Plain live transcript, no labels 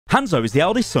Hanzo is the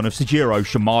eldest son of Sejiro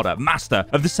Shimada, master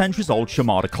of the centuries-old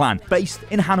Shimada clan. Based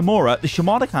in Hanamura, the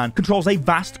Shimada clan controls a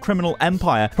vast criminal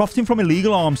empire, profiting from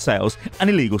illegal arms sales and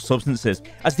illegal substances.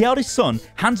 As the eldest son,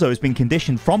 Hanzo has been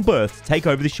conditioned from birth to take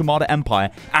over the Shimada empire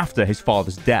after his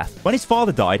father's death. When his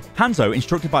father died, Hanzo,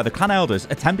 instructed by the clan elders,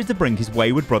 attempted to bring his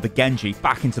wayward brother Genji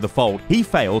back into the fold. He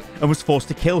failed and was forced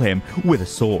to kill him with a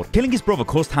sword. Killing his brother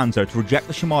caused Hanzo to reject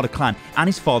the Shimada clan and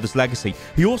his father's legacy.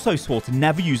 He also swore to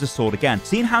never use a sword again.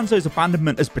 Seeing Hanzo's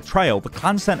abandonment as betrayal, the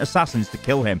clan sent assassins to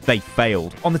kill him. They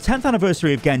failed. On the 10th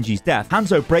anniversary of Genji's death,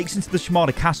 Hanzo breaks into the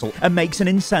Shimada castle and makes an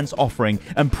incense offering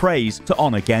and prays to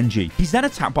honor Genji. He's then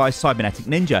attacked by a cybernetic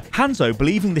ninja. Hanzo,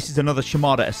 believing this is another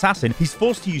Shimada assassin, he's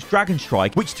forced to use Dragon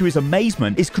Strike, which to his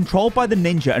amazement is controlled by the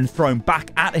ninja and thrown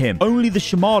back at him. Only the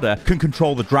Shimada can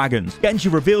control the dragons. Genji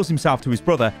reveals himself to his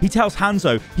brother. He tells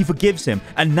Hanzo he forgives him,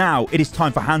 and now it is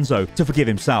time for Hanzo to forgive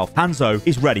himself. Hanzo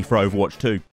is ready for Overwatch 2.